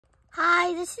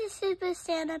Hi, this is Super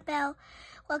Sanibel.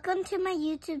 Welcome to my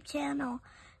YouTube channel.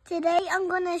 Today I'm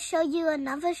going to show you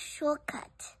another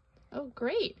shortcut. Oh,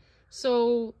 great.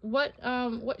 So what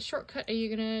shortcut are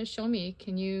you going to show me?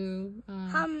 Can you...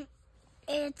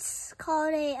 It's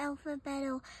called a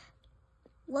alphabetic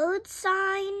word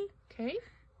sign. Okay.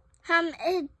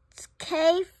 It's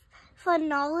K for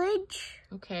knowledge.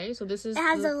 Okay, so this is... It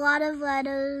has a lot of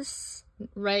letters.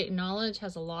 Right, knowledge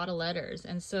has a lot of letters.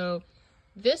 And so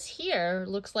this here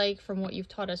looks like, from what you've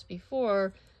taught us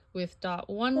before, with dot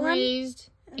one raised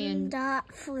and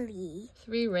dot three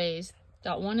raised.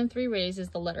 Dot 1 and 3 raised is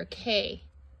the letter K.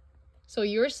 So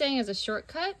you're saying as a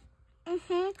shortcut?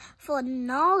 For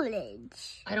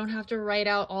knowledge. I don't have to write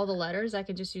out all the letters. I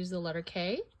could just use the letter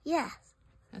K? Yes.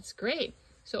 That's great.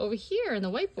 So over here in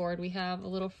the whiteboard, we have a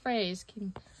little phrase.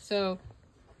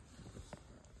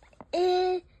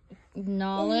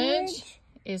 Knowledge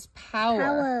is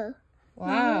power. Wow.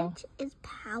 Knowledge is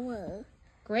power.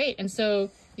 Great. And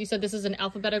so you said this is an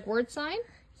alphabetic word sign?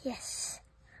 Yes.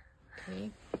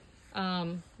 Okay.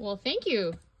 Well, thank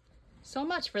you so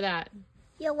much for that.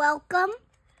 You're welcome.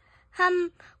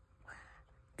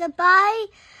 Goodbye.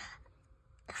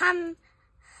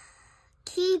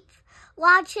 Keep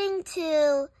watching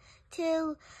to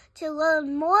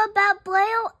learn more about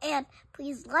Braille, and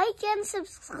please like and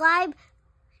subscribe.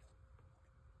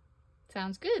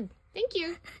 Sounds good. Thank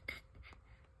you.